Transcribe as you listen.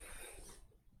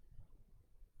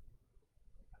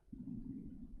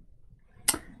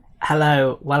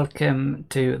Hello, welcome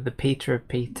to the Peter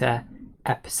Repeater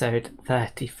episode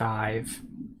 35.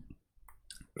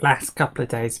 Last couple of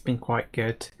days have been quite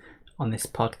good on this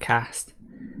podcast.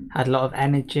 Had a lot of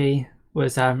energy,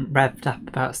 was revved up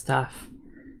about stuff,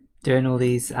 doing all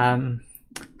these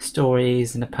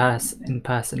stories and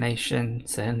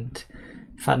impersonations and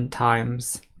fun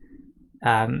times.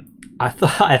 I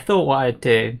thought what I'd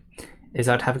do is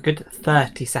I'd have a good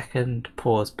 30-second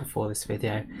pause before this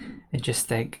video and just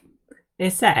think,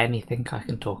 is there anything I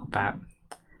can talk about?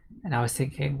 And I was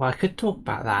thinking, well, I could talk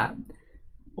about that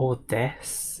or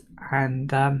this,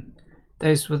 and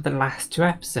those were the last two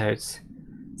episodes,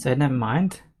 so never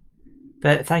mind.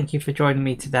 But thank you for joining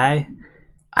me today.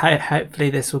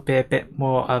 Hopefully this will be a bit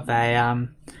more of a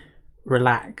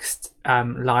relaxed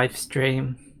live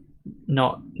stream,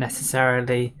 not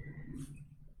necessarily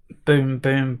boom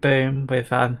boom boom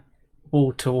with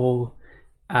wall to wall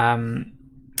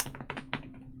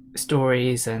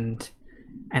stories and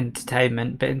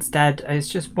entertainment, but instead it's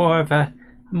just more of a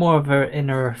in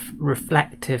a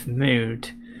reflective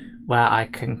mood where I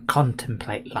can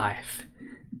contemplate life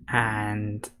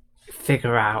and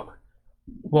figure out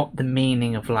what the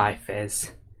meaning of life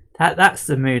is. That's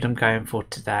the mood I'm going for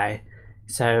today.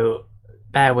 So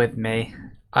bear with me.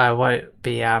 I won't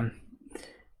be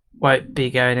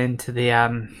going into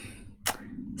the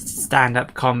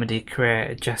stand-up comedy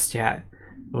career just yet.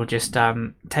 We'll just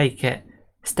take it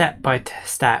step by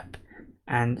step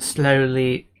and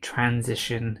slowly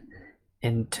transition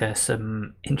into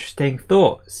some interesting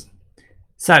thoughts.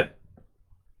 So,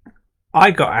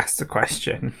 I got asked the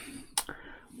question,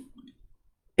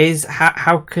 is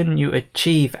how can you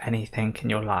achieve anything in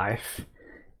your life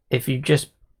if you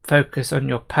just focus on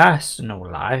your personal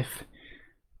life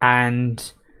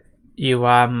and you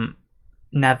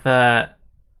never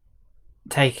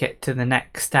take it to the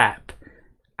next step,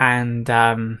 and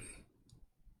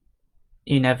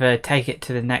you never take it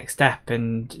to the next step,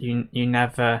 and you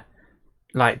never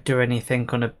like do anything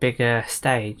on a bigger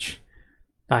stage.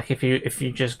 Like if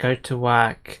you just go to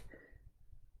work,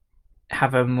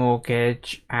 have a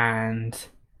mortgage, and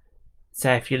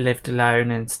say if you lived alone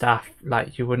and stuff,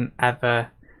 like you wouldn't ever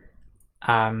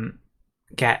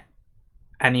get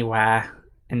anywhere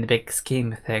in the big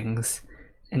scheme of things,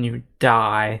 and you would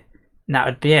die, and that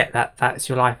would be it. That's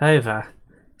your life over.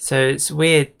 So it's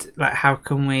weird, like how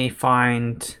can we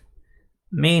find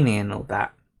meaning in all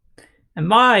that? And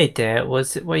my idea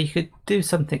was that, well, you could do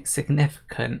something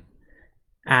significant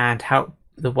and help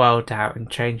the world out and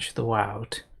change the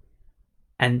world.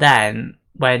 And then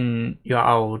when you're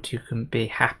old, you can be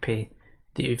happy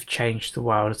that you've changed the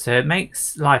world. So it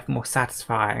makes life more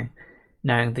satisfying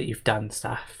knowing that you've done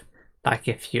stuff. Like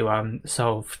if you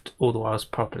solved all the world's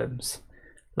problems.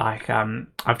 Like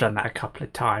I've done that a couple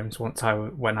of times.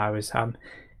 When I was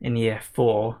in year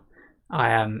 4,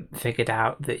 I figured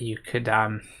out that you could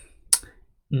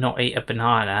not eat a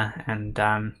banana and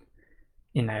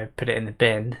put it in the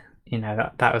bin.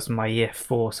 That was my year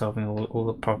 4 solving all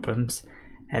the problems.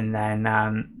 And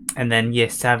then year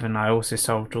 7 I also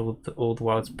solved all the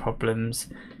world's problems,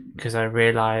 because I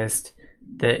realized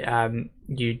that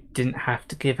you didn't have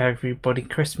to give everybody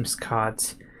Christmas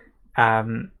cards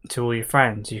to all your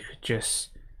friends. You could just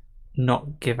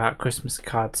not give out Christmas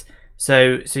cards.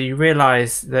 So you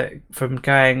realize that from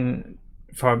going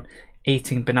from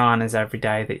eating bananas every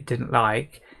day that you didn't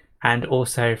like, and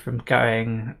also from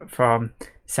going from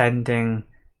sending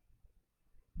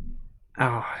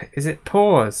is it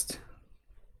paused?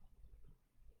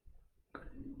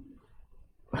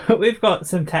 We've got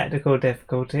some technical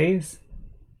difficulties.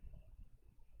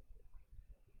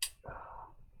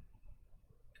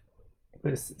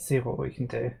 Let's see what we can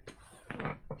do.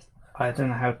 I don't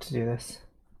know how to do this.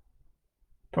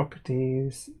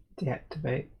 Properties,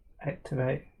 deactivate,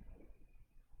 activate.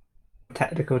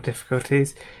 Technical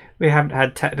difficulties. We haven't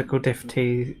had technical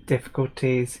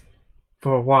difficulties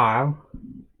for a while.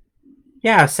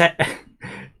 Yeah,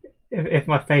 if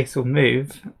my face will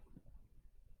move.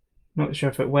 Not sure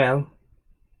if it will.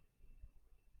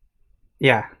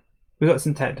 Yeah, we got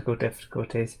some technical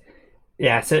difficulties.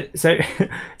 Yeah, so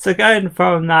going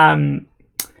from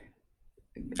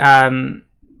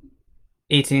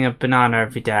eating a banana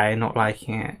every day, not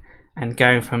liking it, and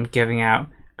going from giving out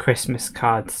Christmas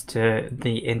cards to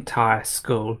the entire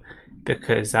school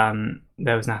because there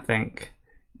was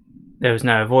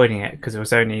no avoiding it, because it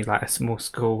was only like a small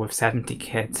school with 70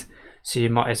 kids, so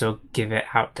you might as well give it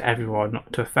out to everyone,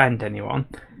 not to offend anyone.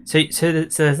 So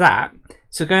there's that.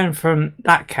 So going from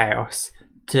that chaos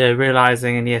to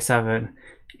realizing in year 7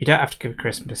 you don't have to give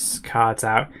Christmas cards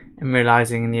out, and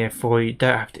realizing in year 4 you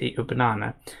don't have to eat your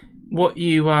banana, what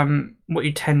you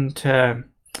tend to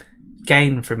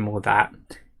gain from all that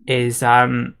is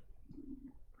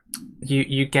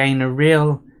you gain a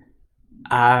real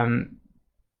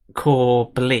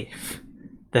core belief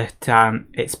that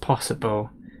it's possible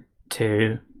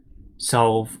to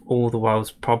solve all the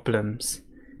world's problems,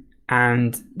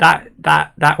 and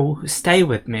that will stay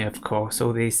with me. Of course,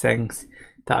 all these things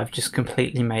that I've just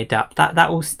completely made up, that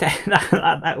will stay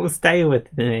that will stay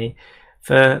with me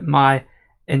for my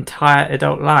entire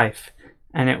adult life,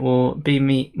 and it will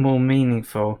be more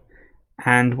meaningful.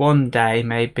 And one day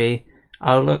maybe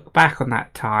I'll look back on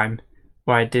that time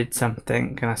where I did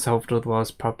something and I solved all the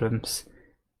world's problems,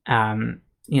 on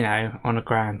a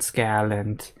grand scale,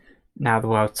 and now the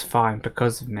world's fine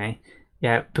because of me.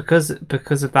 Yeah, because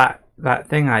of that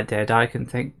thing I did, I can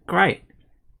think, great,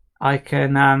 I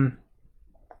can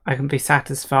be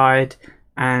satisfied,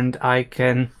 and I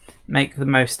can make the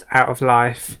most out of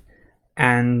life,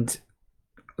 and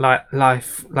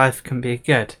life can be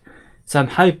good. So I'm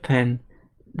hoping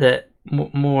that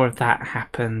more of that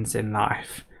happens in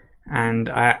life, and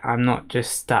I'm not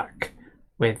just stuck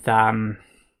with my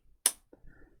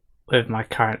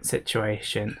current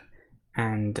situation.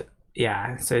 And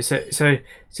yeah, so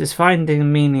just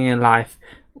finding meaning in life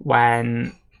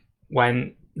when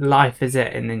life is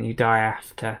it and then you die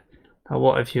after. Like,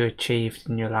 what have you achieved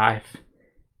in your life?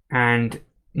 And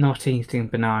not eating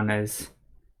bananas.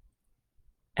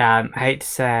 I hate to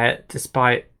say it,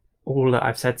 despite all that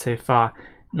I've said so far,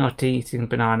 not eating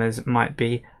bananas might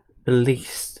be the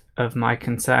least of my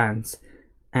concerns.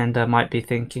 And I might be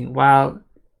thinking, well,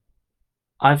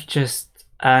 I've just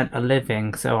earned a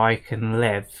living so I can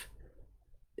live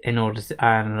in order to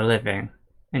earn a living.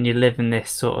 And you live in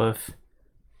this sort of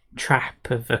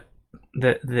trap of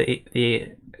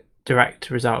the direct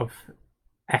result of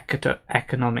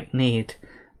economic need,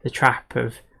 the trap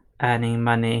of earning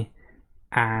money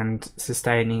and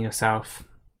sustaining yourself.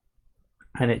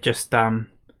 And it just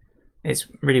it's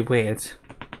really weird.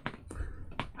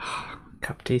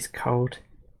 Cup of tea's cold.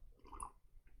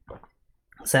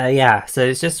 So yeah, so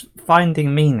it's just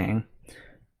finding meaning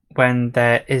when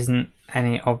there isn't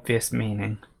any obvious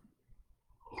meaning.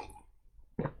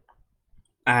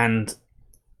 And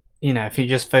if you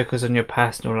just focus on your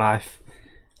personal life,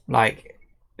 like,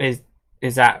 is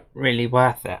that really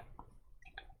worth it?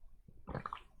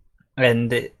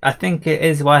 And I think it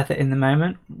is worth it in the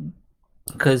moment,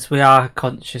 because we are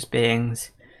conscious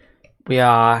beings, we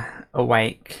are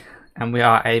awake, and we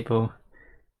are able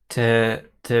to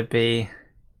be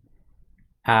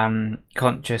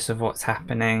conscious of what's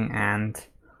happening and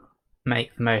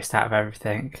make the most out of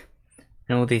everything,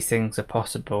 and all these things are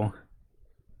possible.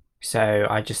 So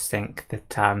I just think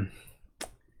that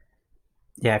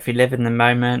if you live in the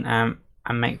moment and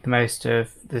make the most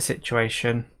of the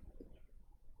situation,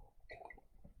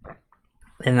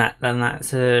 then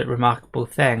that's a remarkable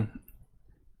thing.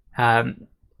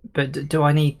 But do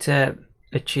I need to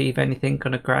achieve anything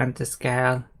on a grander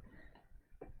scale?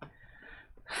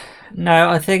 No,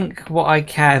 I think what I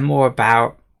care more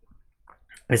about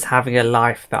is having a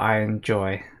life that I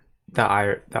enjoy, that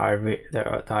I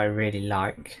really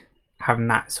like, having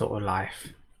that sort of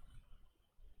life.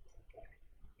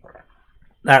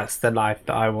 That's the life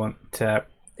that I want to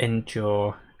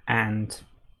endure and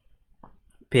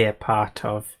be a part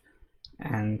of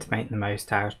and make the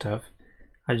most out of.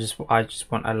 I just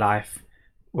want a life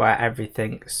where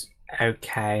everything's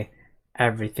okay,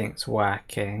 everything's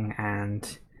working,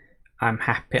 and I'm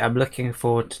happy. I'm looking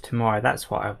forward to tomorrow. That's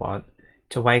what I want.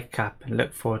 To wake up and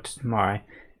look forward to tomorrow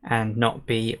and not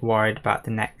be worried about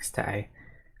the next day,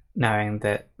 knowing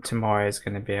that tomorrow is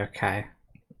going to be okay.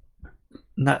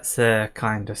 And that's the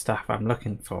kind of stuff I'm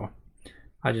looking for.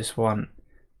 I just want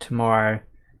tomorrow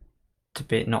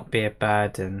to not be a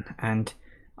burden, and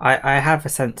I have a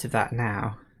sense of that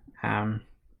now, and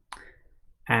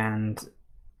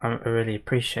I really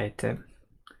appreciate it.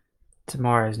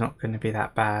 Tomorrow is not going to be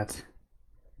that bad.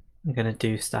 I'm going to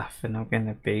do stuff and I'm going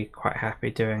to be quite happy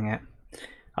doing it.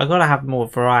 I've got to have more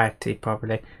variety,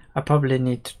 probably. I probably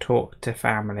need to talk to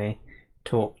family,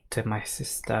 talk to my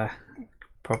sister,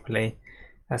 probably.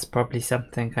 That's probably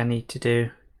something I need to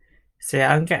do. See,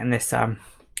 I'm getting this, oh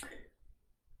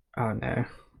no, I'm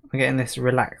getting this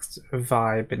relaxed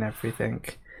vibe and everything.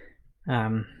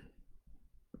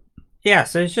 Yeah,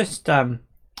 so it's just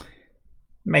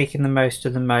making the most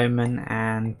of the moment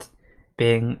and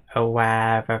being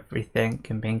aware of everything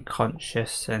and being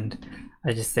conscious, and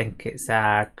I just think it's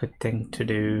a good thing to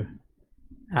do.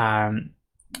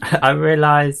 I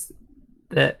realise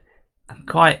that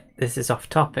this is off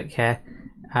topic here,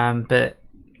 but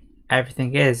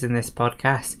everything is in this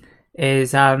podcast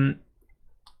is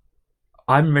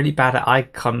I'm really bad at eye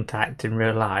contact in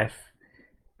real life,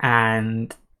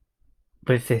 and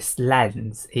with this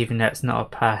lens, even though it's not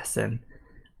a person,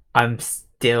 I'm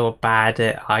still bad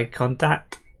at eye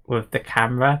contact with the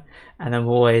camera, and I'm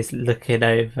always looking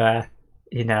over,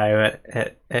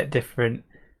 at different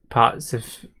parts of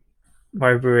my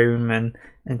room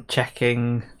and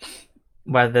checking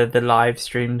whether the live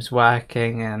stream's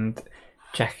working and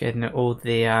checking all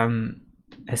the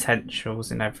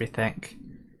essentials and everything.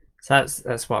 So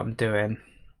that's what I'm doing.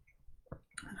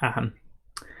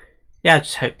 Yeah, I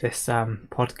just hope this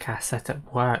podcast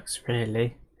setup works.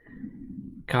 Really,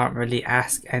 can't really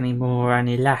ask any more or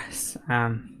any less.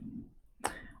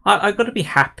 I've got to be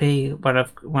happy when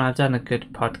I've done a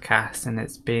good podcast and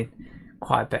it's been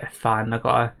quite a bit of fun. I've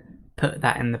got to put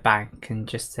that in the bank and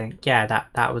just think, yeah,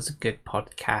 that was a good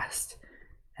podcast,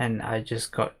 and I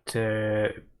just got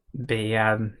to be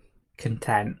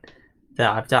content that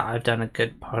I've done a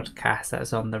good podcast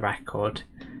that's on the record.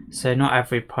 So not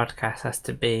every podcast has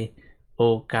to be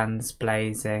all guns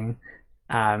blazing,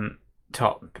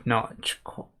 top notch,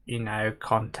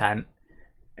 content.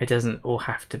 It doesn't all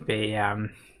have to be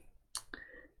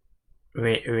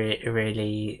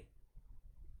really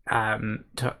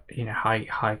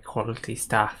high quality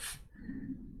stuff.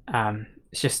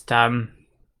 It's just I'm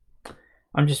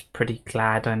just pretty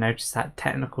glad I noticed that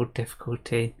technical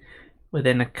difficulty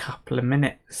within a couple of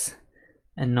minutes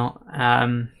and not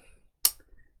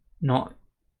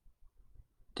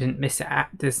didn't miss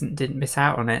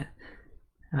out on it.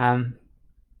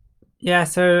 Yeah,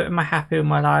 so am I happy with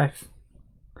my life?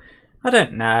 I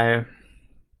don't know.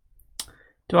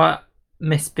 Do I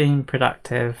miss being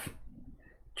productive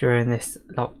during this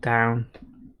lockdown?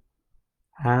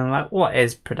 Like, what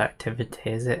is productivity?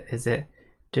 Is it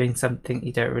doing something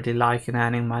you don't really like and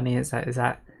earning money? Is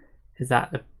that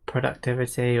the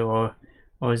productivity, or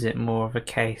is it more of a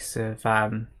case of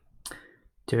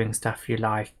doing stuff you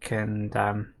like and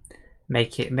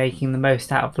making the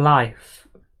most out of life?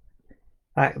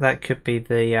 That could be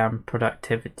the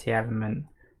productivity element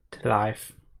to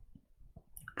life.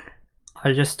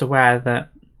 I'm just aware that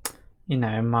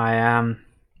my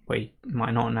well, you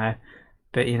might not know,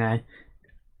 but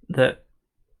that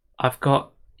I've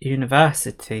got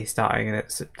university starting in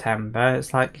September.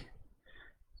 It's like,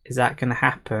 is that going to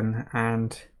happen,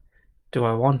 and do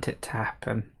I want it to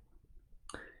happen?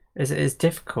 It's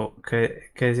difficult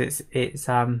because it's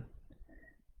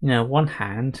one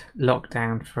hand,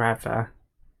 lockdown forever,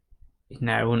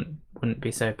 wouldn't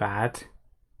be so bad.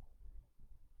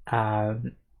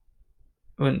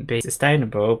 Wouldn't be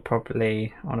sustainable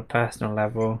probably on a personal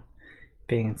level,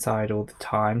 being inside all the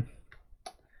time.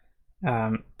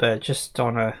 But just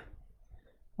on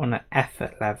an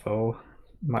effort level,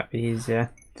 might be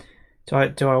easier. Do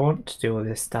I want to do all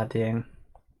this studying?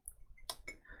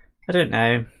 I don't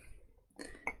know.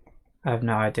 I have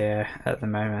no idea at the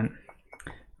moment.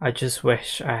 I just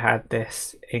wish I had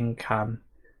this income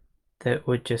that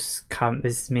would just come.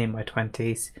 This is me in my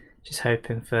 20s, just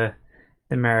hoping for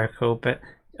the miracle, but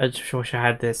I just wish I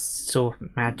had this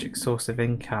magic source of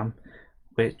income,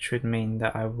 which would mean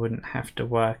that I wouldn't have to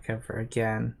work ever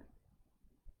again.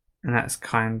 And that's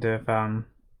kind of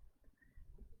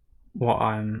what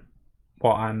I'm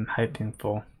hoping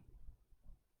for.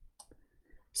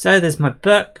 So there's my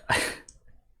book.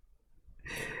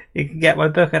 You can get my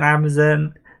book on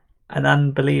Amazon, An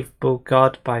Unbelievable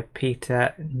God by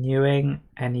Peter Newing,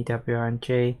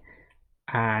 Newing,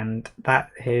 and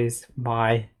that is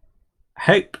my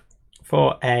hope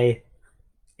for a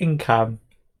income.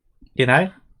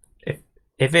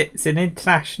 If it's an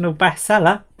international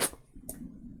bestseller,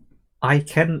 I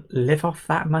can live off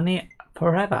that money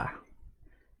forever.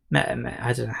 I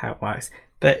don't know how it works,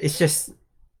 but it's just,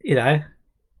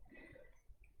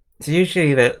 so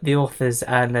usually the authors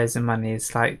earn loads of money.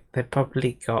 It's like they've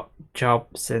probably got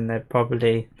jobs and they're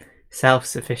probably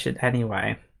self-sufficient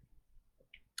anyway.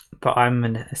 But I'm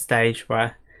in a stage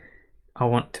where I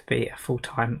want to be a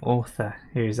full-time author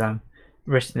who's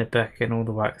written a book and all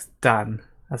the work's done.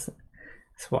 That's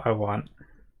what I want.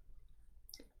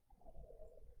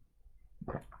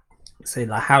 So,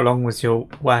 like, how long was your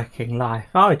working life?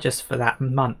 Oh, just for that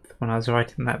month when I was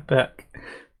writing that book,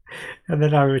 and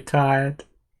then I retired.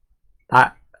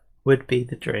 That would be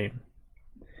the dream.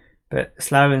 But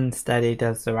slow and steady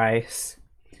does the race.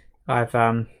 I've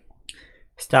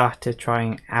started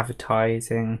trying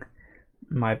advertising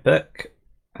my book.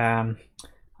 I've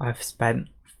spent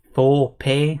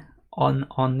 4p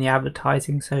on the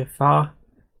advertising so far,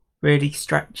 really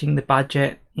stretching the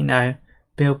budget.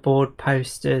 Billboard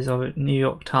posters of New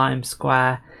York Times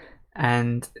Square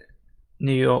and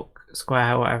New York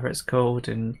Square, whatever it's called,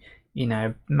 and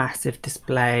massive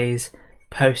displays,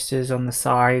 posters on the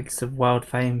sides of world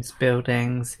famous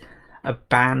buildings, a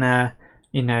banner,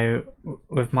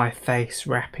 with my face,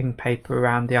 wrapping paper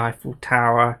around the Eiffel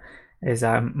Tower, is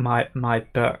my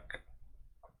book.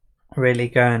 Really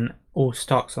going all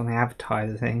stocks on the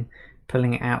advertising,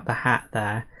 pulling it out the hat.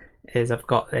 There is, I've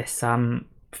got this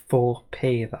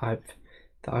 4p that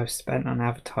I've spent on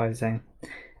advertising,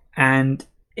 and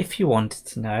if you wanted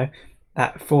to know,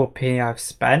 that 4p I've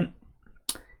spent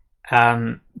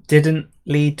didn't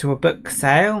lead to a book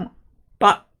sale,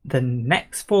 but the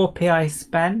next 4p I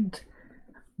spend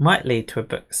might lead to a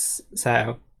book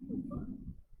sale.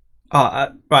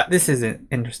 Right, this is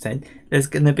interesting. There's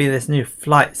going to be this new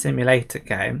flight simulator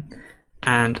game,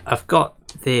 and I've got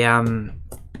the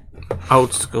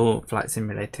old school flight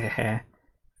simulator here.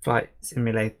 Flight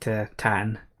Simulator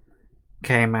 10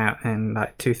 came out in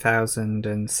like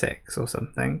 2006 or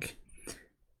something.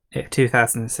 Yeah,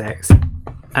 2006.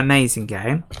 Amazing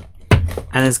game.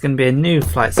 And there's going to be a new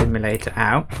flight simulator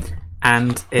out,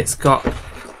 and it's got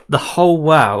the whole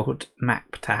world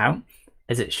mapped out,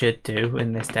 as it should do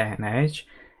in this day and age.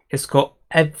 It's got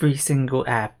every single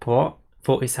airport,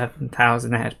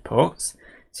 47,000 airports,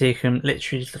 so you can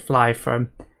literally fly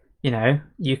from,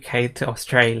 UK to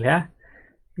Australia,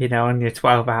 on your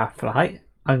 12-hour flight.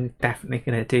 I'm definitely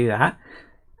going to do that.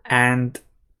 And,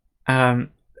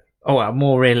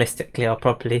 more realistically, I'll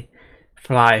probably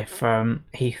fly from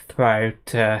Heathrow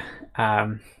to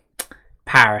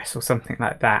Paris or something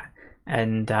like that,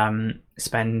 and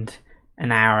spend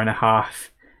an hour and a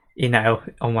half,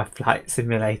 on my flight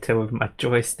simulator with my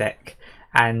joystick,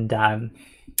 and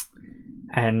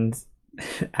and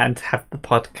have the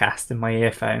podcast in my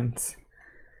earphones,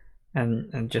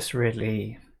 and just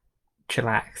really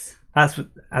chillax. That's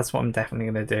what I'm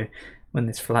definitely going to do when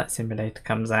this flight simulator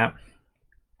comes out.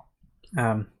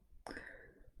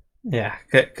 Yeah,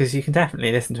 because you can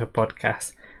definitely listen to a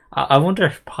podcast. I wonder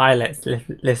if pilots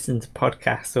listen to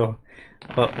podcasts, or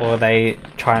they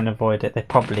try and avoid it. They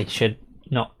probably should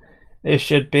not. They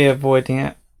should be avoiding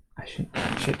it. I should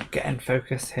get in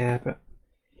focus here, but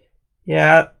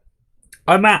yeah,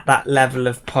 I'm at that level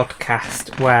of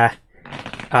podcast where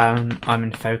I'm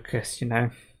in focus.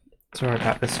 Sorry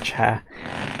about this chair.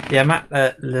 Yeah, I'm at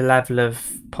the level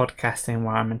of podcasting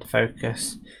where I'm in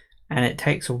focus, and it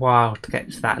takes a while to get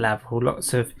to that level.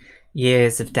 Lots of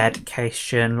years of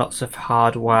dedication, lots of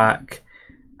hard work,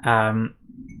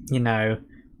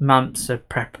 months of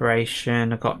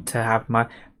preparation. I got to have my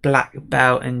black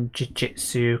belt in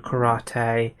jiu-jitsu,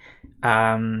 karate,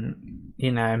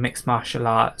 mixed martial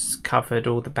arts, covered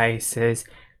all the bases,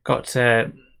 got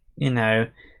to,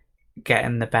 get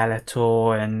in the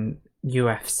Bellator and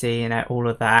UFC and all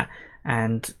of that,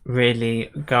 and really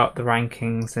go up the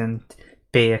rankings and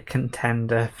be a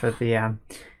contender for the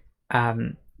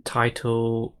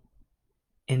title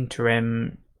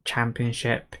interim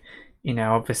championship.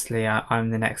 Obviously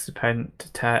I'm the next opponent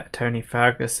to Tony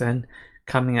Ferguson,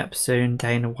 coming up soon.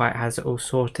 Dana White has it all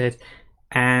sorted,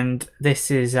 and this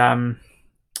is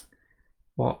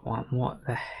what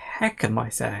the heck am I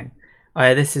saying? Oh,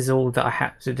 yeah, this is all that I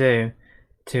had to do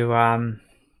to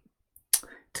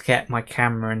get my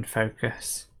camera in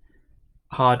focus.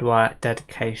 Hard work,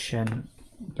 dedication,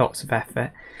 lots of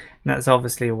effort. And that's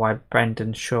obviously why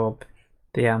Brendan Schaub,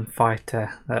 the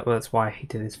fighter, that's why he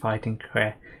did his fighting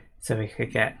career, so he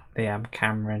could get the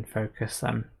camera in focus.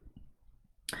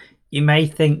 You may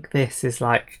think this is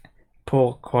like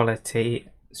poor quality,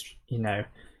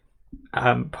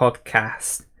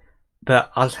 podcast, but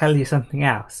I'll tell you something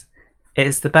else.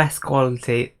 It's the best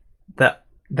quality that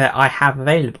I have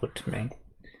available to me.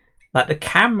 Like, the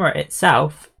camera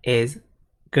itself is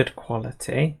good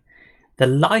quality. The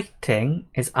lighting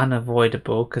is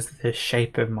unavoidable because of the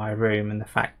shape of my room and the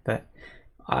fact that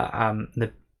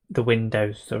the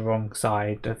window's the wrong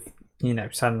side of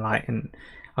sunlight, and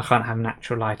I can't have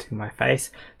natural light in my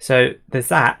face. So there's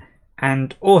that.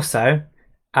 And also,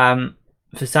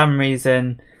 for some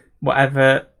reason,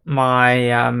 whatever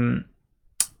my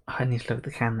I need to look at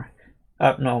the camera.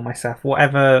 Not myself.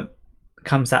 Whatever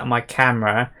comes out of my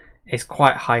camera is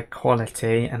quite high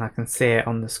quality, and I can see it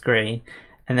on the screen.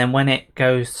 And then when it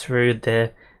goes through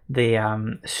the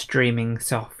streaming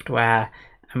software,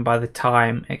 and by the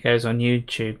time it goes on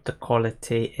YouTube, the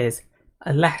quality is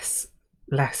less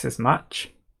as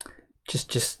much,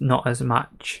 just not as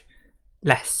much,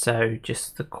 less so.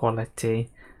 Just the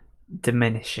quality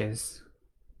diminishes,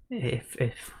 if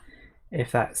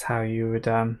that's how you would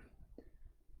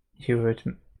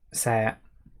say it.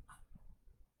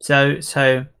 So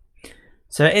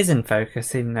it is in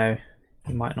focus, even though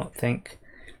you might not think.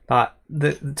 But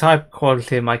the type of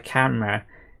quality of my camera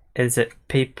is that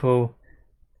people,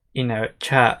 you know, at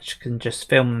church can just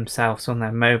film themselves on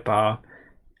their mobile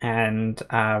and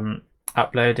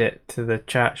upload it to the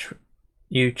church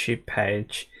YouTube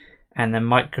page, and the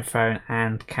microphone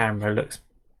and camera looks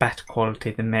better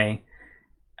quality than me.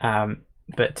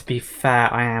 But to be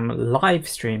fair, I am live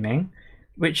streaming,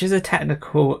 which is a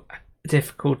technical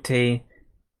difficulty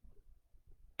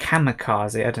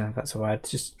kamikaze. I don't know if that's a word.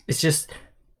 It's just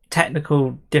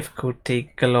technical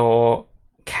difficulty galore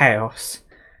chaos,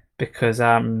 because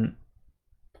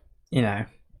you know,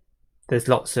 there's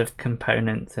lots of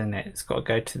components in it. It's got to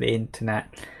go to the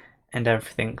internet and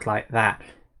everything like that.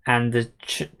 And the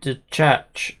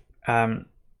church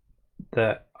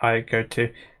that I go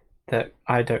to, that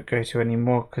I don't go to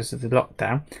anymore because of the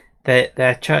lockdown,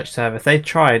 their church service, they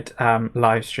tried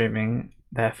live streaming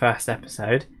their first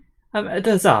episode. A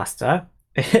disaster.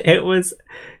 It was,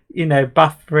 you know,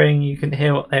 buffering. You can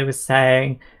hear what they were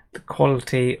saying. The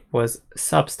quality was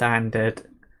substandard,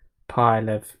 pile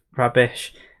of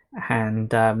rubbish,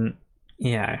 and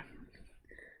you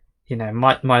know,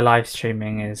 my live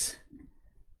streaming is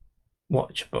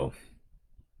watchable,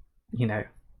 you know,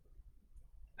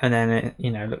 and then it, you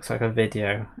know, looks like a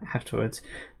video afterwards.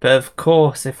 But of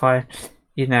course, if I,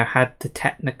 you know, had the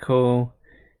technical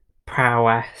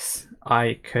prowess,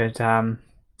 I could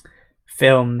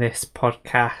film this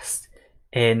podcast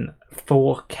in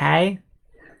 4K,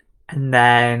 and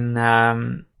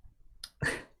then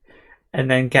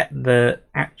get the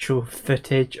actual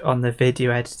footage on the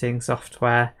video editing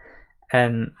software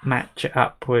and match it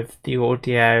up with the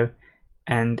audio,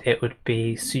 and it would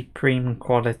be supreme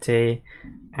quality,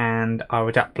 and I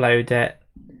would upload it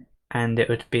and it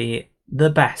would be the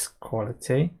best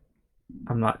quality.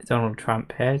 I'm like Donald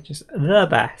Trump here, just the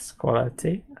best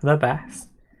quality, the best.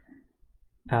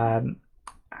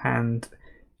 And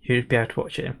you'd be able to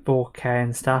watch it in 4K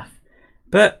and stuff.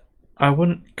 But I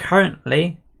wouldn't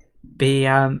currently be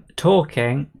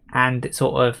talking, and it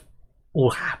sort of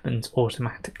all happens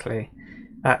automatically.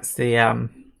 That's the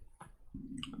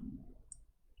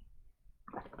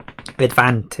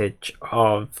advantage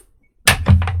of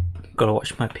gotta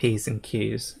watch my P's and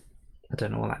Q's. I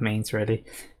don't know what that means really.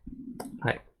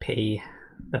 Like P,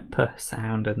 the P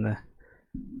sound, and the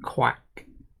quack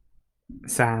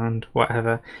sound,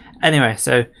 whatever. Anyway,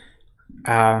 so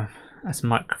that's a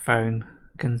microphone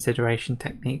consideration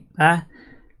technique there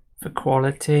for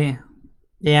quality.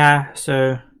 Yeah,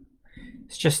 so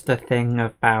it's just the thing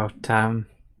about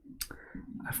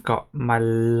I've got my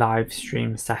live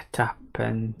stream set up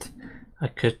and I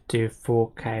could do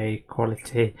 4K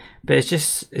quality, but it's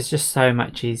just so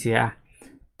much easier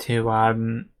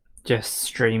to just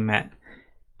stream it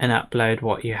and upload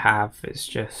what you have. It's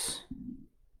just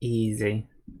easy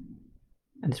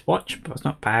and it's watchable. It's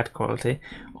not bad quality,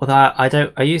 although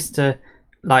I used to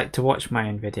like to watch my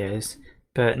own videos,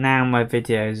 but now my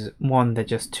videos, one, they're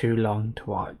just too long to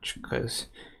watch, because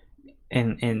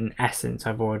in essence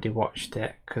I've already watched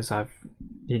it because I've,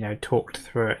 you know, talked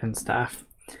through it and stuff.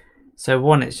 So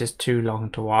one, it's just too long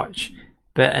to watch,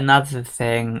 but another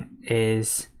thing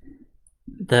is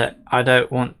that I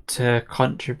don't want to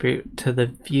contribute to the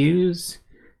views,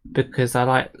 because I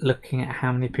like looking at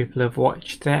how many people have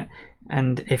watched it.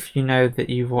 And if you know that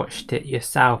you've watched it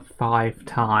yourself 5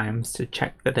 times to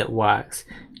check that it works,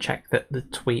 check that the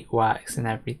tweet works and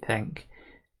everything,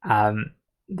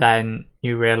 then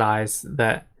you realize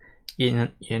that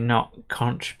you're not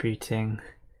contributing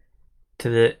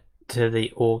to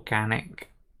the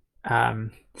organic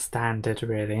standard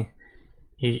really.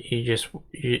 You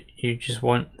just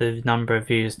want the number of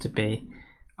views to be,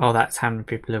 oh, that's how many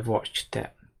people have watched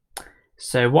it.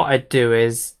 So what I do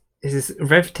is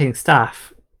riveting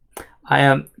stuff.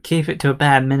 I keep it to a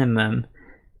bare minimum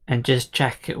and just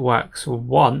check it works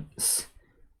once,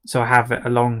 so I have it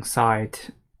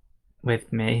alongside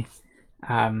with me.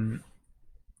 I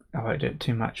won't do it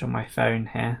too much on my phone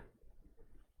here.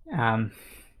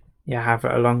 Yeah, have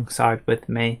it alongside with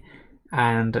me,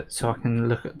 and so I can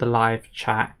look at the live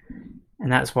chat,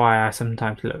 and that's why I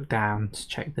sometimes look down to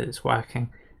check that it's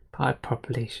working. But I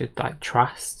probably should like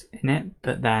trust in it,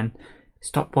 but then it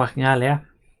stopped working earlier.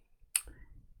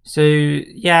 So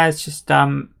yeah, it's just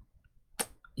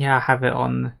yeah, I have it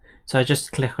on, so I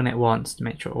just click on it once to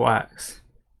make sure it works.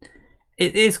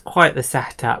 It is quite the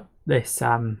setup, this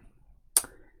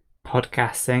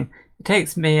podcasting. It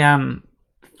takes me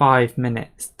 5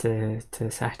 minutes to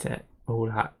set it all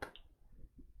up,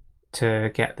 to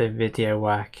get the video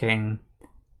working,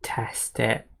 test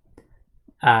it,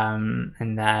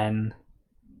 and then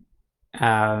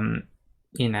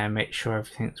you know, make sure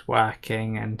everything's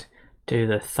working and do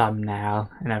the thumbnail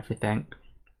and everything.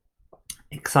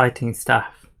 Exciting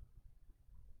stuff.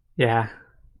 Yeah,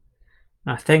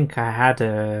 I think I had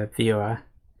a viewer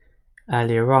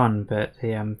earlier on, but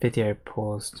the video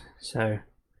paused. So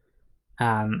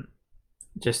um,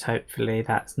 just hopefully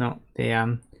that's not the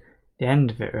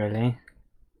end of it. Really,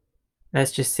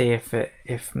 let's just see if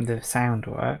the sound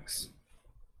works.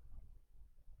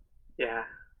 Yeah,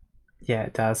 yeah,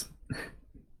 it does.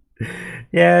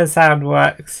 Yeah, the sound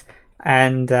works,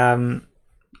 and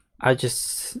I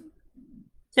just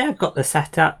got the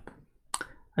setup.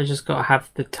 I just got to have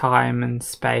the time and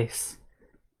space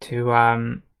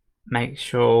to make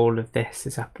sure all of this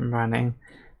is up and running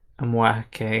and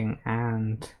working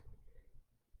and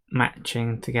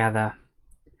matching together.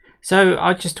 So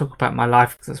I'll just talk about my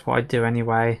life because that's what I do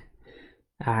anyway.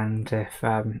 And if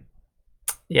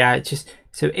just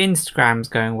so Instagram's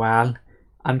going well.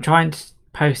 I'm trying to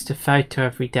post a photo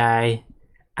every day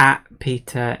at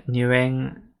Peter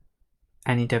Newing,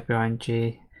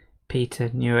 Newing, Peter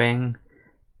Newing.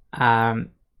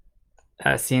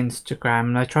 That's the Instagram,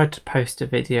 and I tried to post a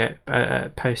video,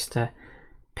 post a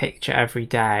picture every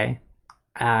day,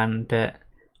 but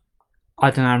I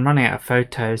don't know. I'm running out of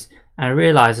photos, and I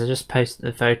realised I just posted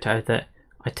the photo that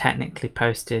I technically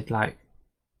posted like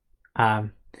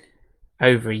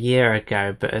over a year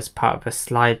ago, but as part of a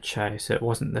slideshow, so it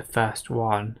wasn't the first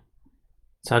one.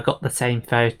 So I got the same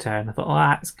photo, and I thought, oh,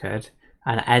 that's good,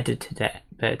 and I edited it,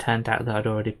 but it turned out that I'd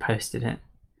already posted it.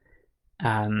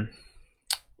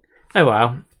 Oh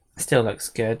well, it still looks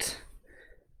good.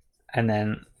 And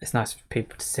then it's nice for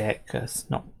people to see it because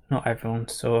not everyone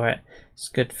saw it. It's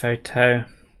a good photo.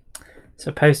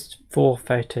 So I posted 4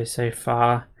 photos so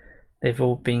far. They've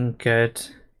all been good.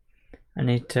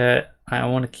 I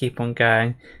want to keep on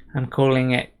going. I'm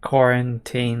calling it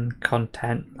quarantine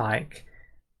content, like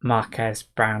Marques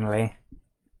Brownlee.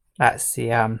 That's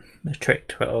the trick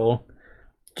to it all.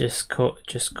 Just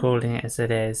calling it as it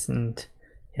is, and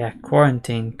yeah,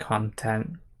 quarantine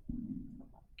content.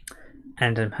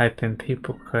 And I'm hoping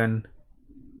people can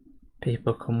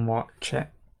watch it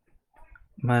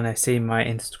when they see my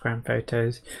Instagram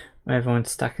photos when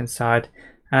everyone's stuck inside.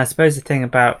 And I suppose the thing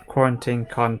about quarantine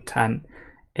content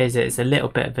is it's a little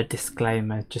bit of a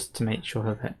disclaimer just to make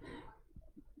sure that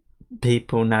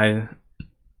people know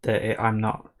that I'm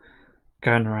not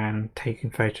going around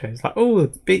taking photos like, oh,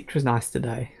 the beach was nice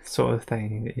today, sort of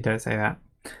thing. You don't say that.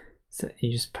 So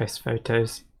you just post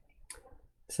photos.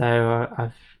 So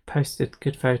I've posted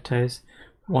good photos.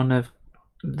 One of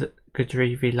the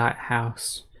Gadrivi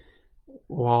Lighthouse,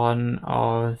 one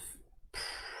of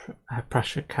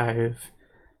Prussia Cove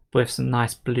with some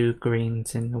nice blue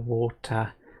greens in the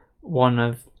water, one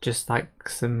of just like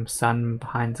some sun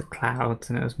behind the clouds,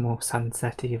 and it was more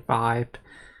sunsetty vibe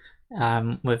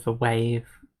with a wave.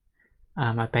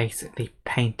 I basically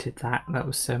painted that. That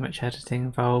was so much editing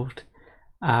involved.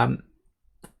 And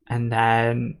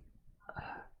then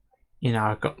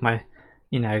I got my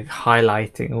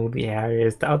highlighting all the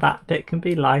areas. Oh, that bit can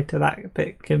be lighter, that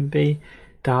bit can be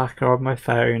darker on my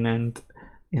phone, and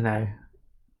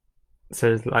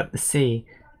so like the sea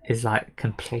is like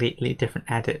completely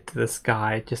different edit to the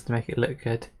sky just to make it look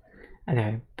good.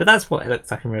 Anyway, but that's what it looks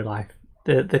like in real life.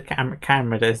 The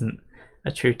camera isn't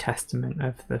a true testament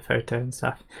of the photo and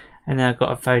stuff. And then I've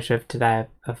got a photo of today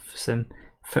of some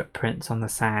footprints on the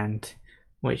sand,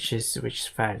 which is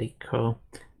fairly cool.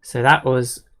 So that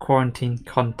was quarantine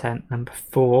content number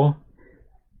 4.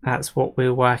 That's what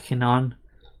we're working on,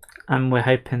 and we're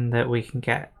hoping that we can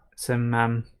get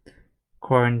some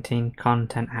quarantine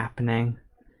content happening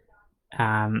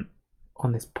on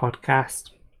this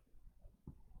podcast.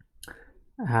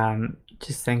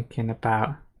 Just thinking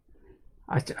about,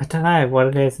 I don't know what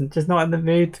it is. I'm just not in the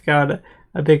mood to go on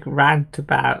a big rant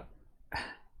about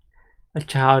a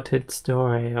childhood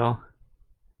story, or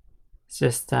it's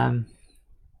just I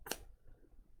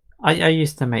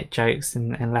used to make jokes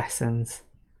in lessons.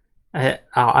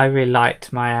 I really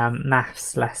liked my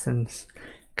maths lessons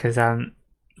because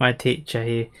my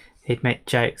teacher he'd make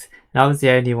jokes, and I was the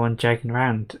only one joking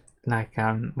around, like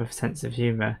with a sense of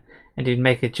humour, and he'd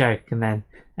make a joke, and then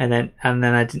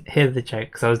I didn't hear the joke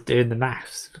because I was doing the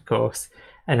maths, of course.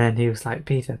 And then he was like,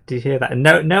 "Peter, did you hear that?" And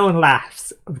no one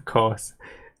laughs, of course.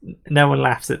 No one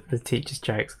laughs at the teacher's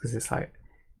jokes because it's like,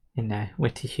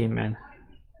 witty humour.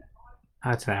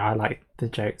 I don't know. I like the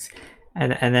jokes,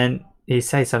 and then he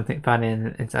say something funny,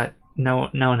 and it's like no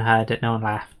one heard it, no one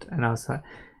laughed, and I was like,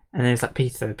 and then he's like,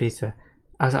 Peter.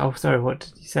 I was like, oh, sorry, what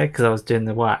did you say? Because I was doing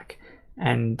the work,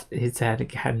 and he said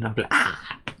it again, and I'm like,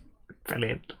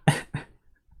 brilliant.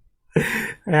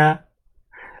 Yeah,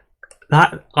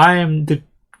 that I am the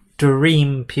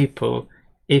dream pupil.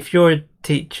 If you're a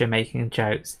teacher making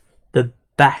jokes, the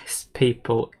best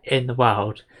people in the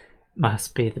world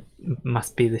must be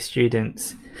the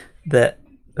students that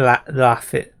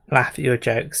laugh at your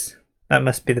jokes. That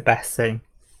must be the best thing,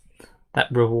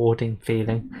 that rewarding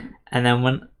feeling. And then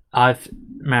when I've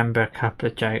remember a couple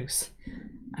of jokes,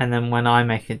 and then when I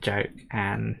make a joke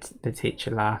and the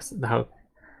teacher laughs, the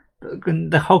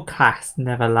whole class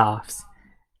never laughs.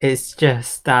 It's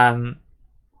just the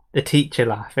teacher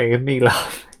laughing and me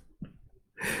laughing.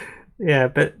 Yeah,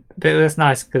 but it was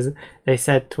nice because they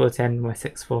said towards the end of my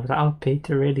sixth form, like, oh,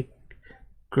 Peter really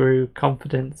grew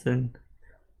confidence and,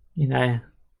 you know,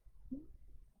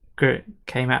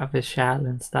 came out of his shell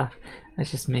and stuff.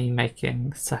 It's just me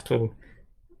making subtle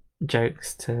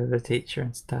jokes to the teacher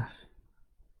and stuff.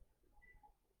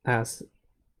 That was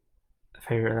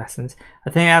favourite lessons. I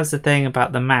think that was the thing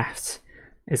about the maths,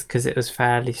 is because it was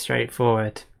fairly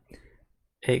straightforward.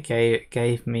 It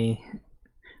gave me,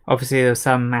 obviously there were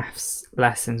some maths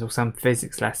lessons or some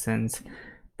physics lessons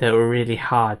that were really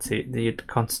hard so that you'd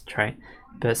concentrate,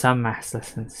 but some maths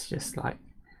lessons just like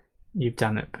you've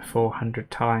done it before 100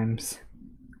 times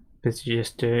because you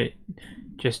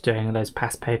just doing those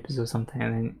past papers or something,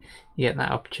 and then you get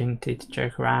that opportunity to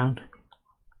joke around.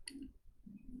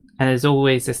 And there's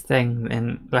always this thing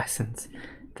in lessons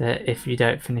that if you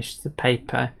don't finish the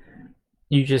paper,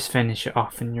 you just finish it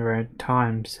off in your own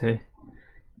time. So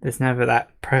there's never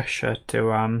that pressure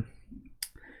to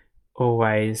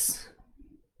always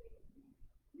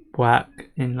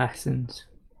work in lessons.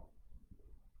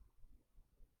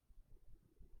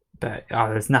 But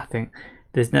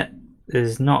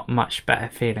there's not much better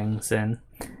feelings than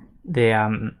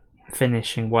the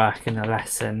finishing work in a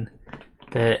lesson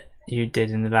that you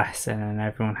did in the lesson and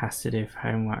everyone has to do for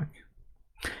homework.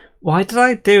 Why did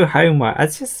I do homework?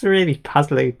 It's just a really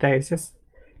puzzling thing. It's just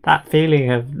that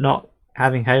feeling of not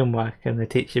having homework and the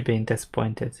teacher being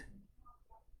disappointed.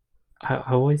 I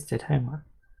always did homework.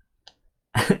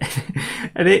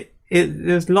 And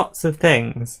there's lots of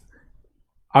things.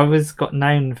 I got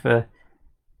known for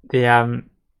the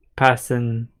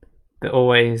person that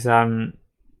always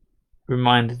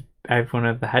reminded everyone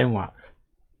of the homework.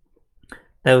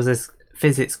 There was this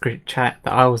physics group chat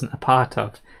that I wasn't a part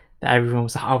of, that everyone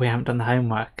was like, oh, we haven't done the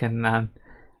homework, and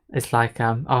it's like,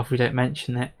 oh, if we don't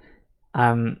mention it,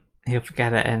 he'll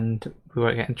forget it and we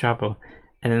won't get in trouble.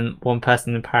 And then one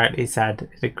person apparently said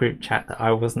in a group chat that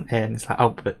I wasn't in. It's like, oh,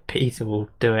 but Peter will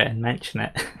do it and mention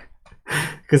it.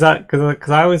 Because I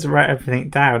always write everything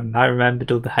down and I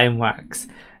remembered all the homeworks.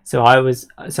 So I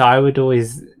would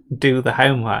always do the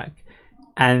homework.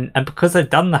 And because I've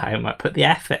done the homework, put the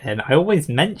effort in, I always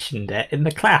mentioned it in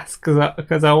the class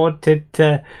because I wanted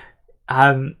to,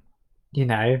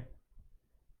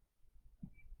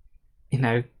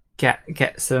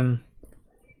 get some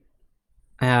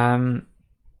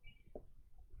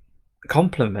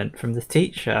compliment from the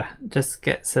teacher, just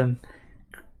get some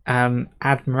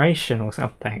admiration or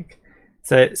something.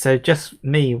 So just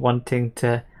me wanting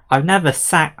to. I've never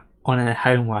sat on a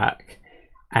homework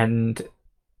and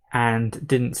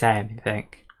didn't say anything.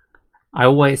 I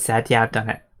always said, yeah, I've done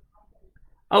it.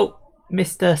 Oh,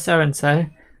 Mr. So-and-so,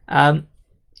 the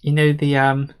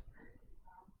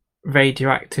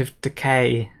radioactive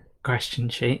decay question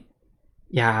sheet?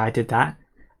 Yeah, I did that.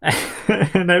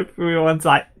 And everyone's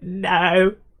like,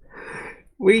 no,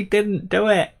 we didn't do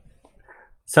it.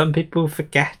 Some people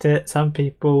forget it, some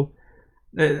people...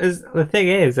 The thing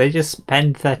is, they just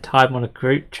spend their time on a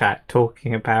group chat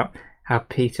talking about how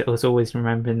Peter was always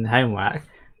remembering the homework.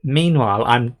 Meanwhile,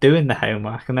 I'm doing the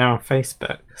homework and they're on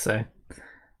Facebook. So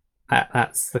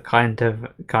that's the kind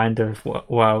of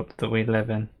world that we live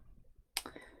in.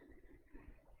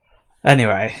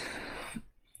 Anyway,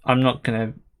 I'm not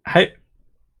gonna.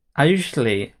 I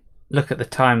usually look at the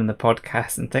time in the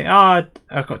podcast and think, oh,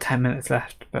 I've got 10 minutes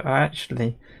left, but I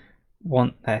actually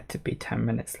want there to be 10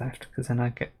 minutes left because then I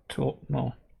get to talk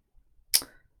more.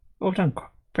 I've done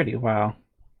pretty well.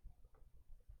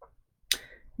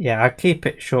 Yeah, I keep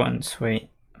it short and sweet.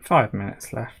 5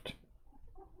 minutes left.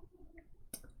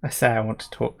 I say I want to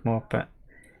talk more, but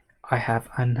I have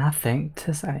nothing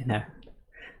to say. No,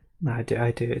 I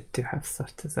do have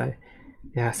stuff to say.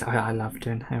 Yes, I love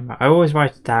doing homework. I always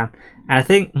write it down, and I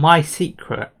think my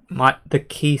secret, the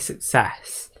key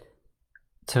success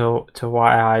to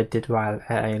why I did well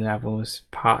at A levels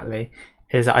partly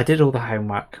is that I did all the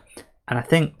homework, and I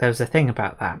think there was a thing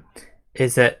about that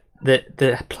is that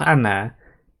the planner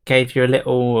gave you a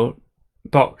little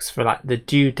box for like the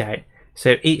due date.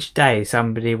 So each day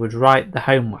somebody would write the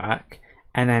homework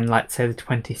and then like say the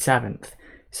 27th.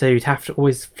 So you'd have to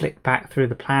always flick back through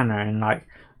the planner and like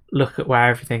look at where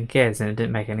everything is, and it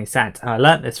didn't make any sense. And I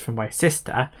learnt this from my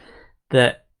sister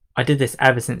that I did this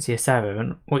ever since year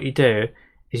 7. What you do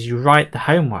is you write the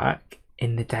homework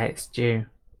in the day it's due.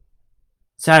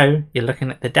 So you're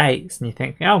looking at the dates and you're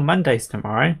thinking, oh, Monday's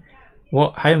tomorrow.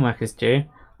 What homework is due?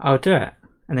 I'll do it.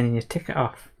 And then you tick it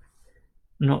off.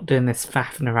 I'm not doing this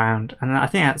faffing around. And I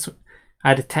think I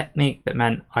had a technique that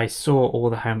meant I saw all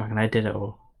the homework and I did it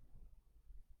all.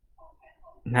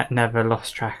 Never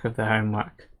lost track of the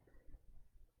homework.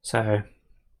 So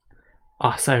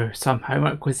some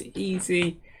homework was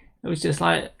easy. It was just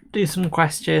like, do some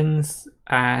questions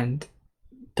and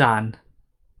done.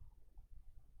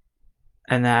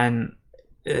 And then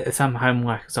some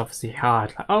homework is obviously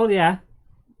hard. Like, oh yeah,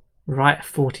 write a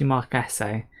 40-mark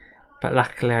essay. But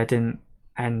luckily I didn't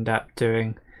end up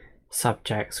doing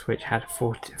subjects which had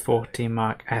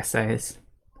 40-mark essays.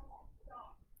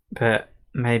 But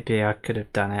maybe I could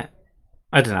have done it.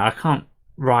 I don't know, I can't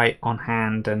write on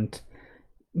hand and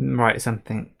write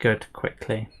something good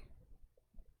quickly.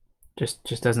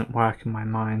 Just doesn't work in my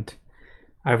mind.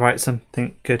 I write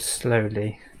something good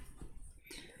slowly.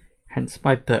 Hence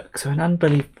my book. So An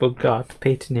Unbelievable God,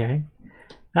 Peter Newing.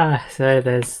 So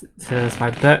there's my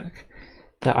book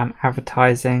that I'm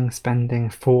advertising, spending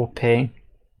 4p.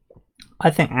 I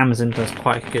think Amazon does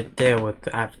quite a good deal with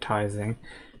the advertising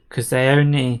because they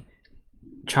only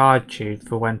charge you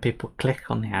for when people click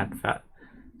on the advert.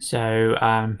 So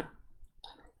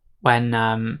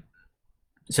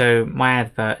so my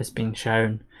advert has been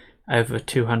shown over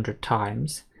 200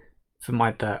 times for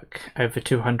my book, over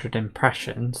 200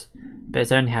 impressions, but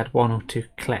it's only had 1 or 2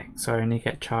 clicks, so I only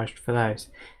get charged for those.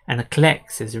 And the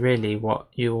clicks is really what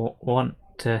you want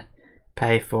to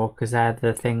pay for because they're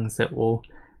the things that will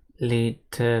lead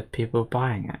to people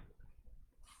buying it.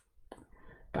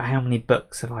 But how many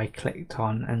books have I clicked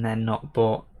on and then not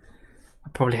bought? I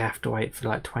probably have to wait for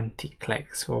like 20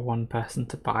 clicks for one person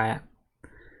to buy it,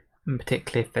 and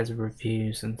particularly if there's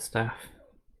reviews and stuff.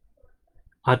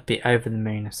 I'd be over the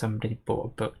moon if somebody bought a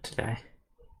book today.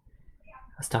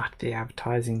 I started the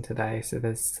advertising today, so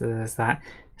there's that.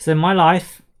 So my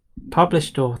life,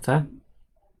 published author,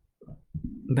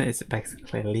 but it's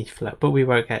basically a leaflet, but we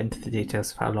won't get into the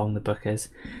details of how long the book is.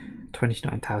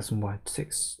 29,000 words,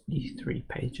 63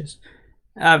 pages.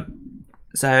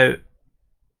 So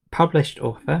published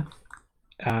author,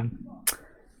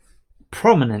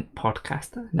 prominent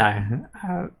podcaster. No,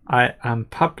 I am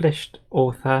published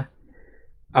author.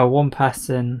 One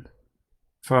person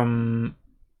from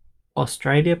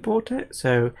Australia bought it,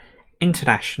 so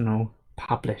international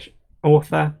published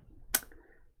author,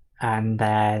 and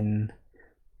then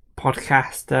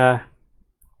podcaster.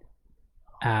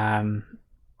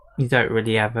 You don't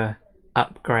really ever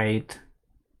upgrade.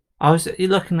 I was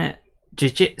looking at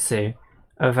jiu-jitsu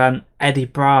of Eddie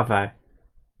Bravo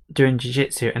doing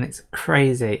jiu-jitsu, and it's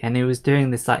crazy, and he was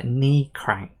doing this like knee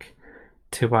crank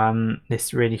to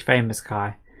this really famous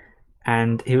guy,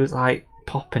 and he was like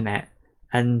popping it,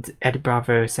 and Eddie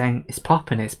Bravo was saying, it's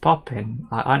popping,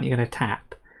 like, aren't you gonna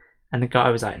tap? And the guy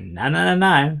was like,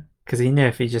 no, because he knew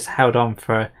if he just held on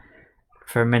for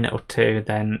a minute or two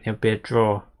then it would be a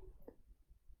draw.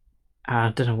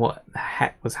 I don't know what the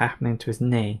heck was happening to his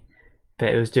knee, but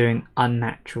it was doing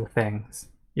unnatural things.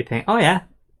 You think, oh yeah,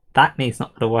 that knee's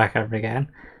not going to work ever again,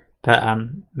 but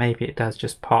maybe it does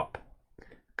just pop,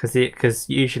 because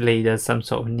usually there's some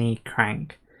sort of knee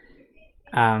crank,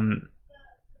 and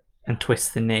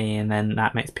twist the knee, and then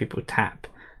that makes people tap.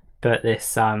 But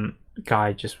this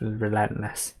guy just was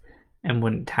relentless and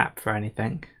wouldn't tap for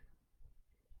anything.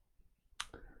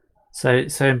 So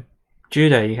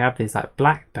judo, you have these like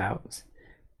black belts,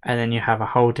 and then you have a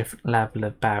whole different level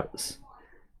of belts,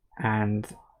 and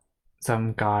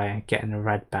some guy getting a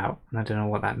red belt, and I don't know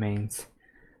what that means.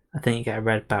 I think you get a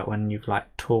red belt when you've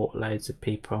like taught loads of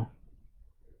people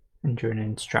and you're an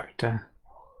instructor.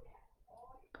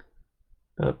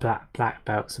 But black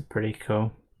belts are pretty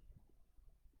cool.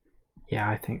 Yeah,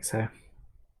 I think so.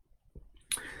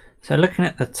 So looking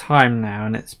at the time now,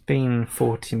 and it's been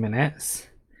 40 minutes.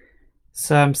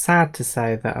 So I'm sad to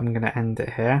say that I'm going to end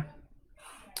it here.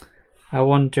 I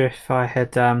wonder if I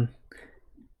had,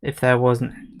 if there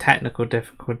wasn't technical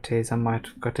difficulties, I might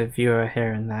have got a viewer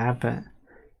here and there,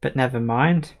 but never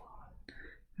mind.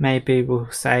 Maybe we'll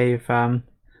save the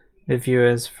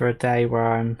viewers for a day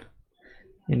where I'm,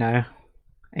 you know,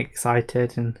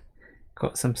 excited and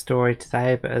got some story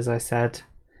today. But as I said,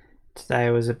 today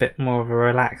was a bit more of a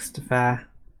relaxed affair,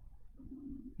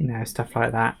 you know, stuff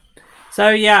like that. So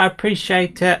yeah, I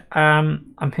appreciate it.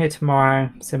 I'm here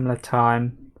tomorrow, similar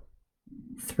time,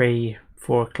 3-4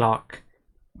 o'clock,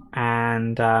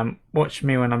 and watch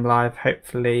me when I'm live.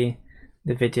 Hopefully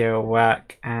the video will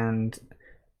work, and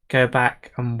go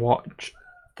back and watch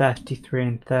 33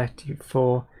 and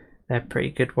 34. They're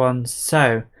pretty good ones.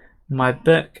 So, my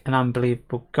book, An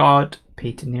Unbelievable God,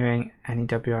 Peter Newing,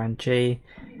 Newing.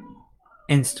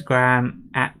 Instagram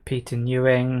at Peter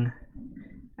Newing,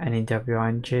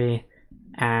 Newing,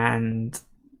 and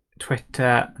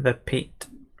Twitter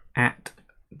at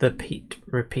the Pete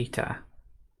Repeater.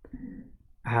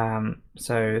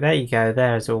 So there you go.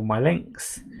 There's all my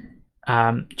links.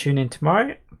 Tune in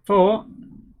tomorrow for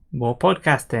more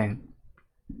podcasting.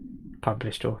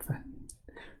 Published author.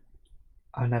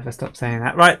 I'll never stop saying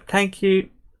that. Right, thank you.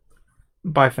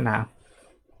 Bye for now.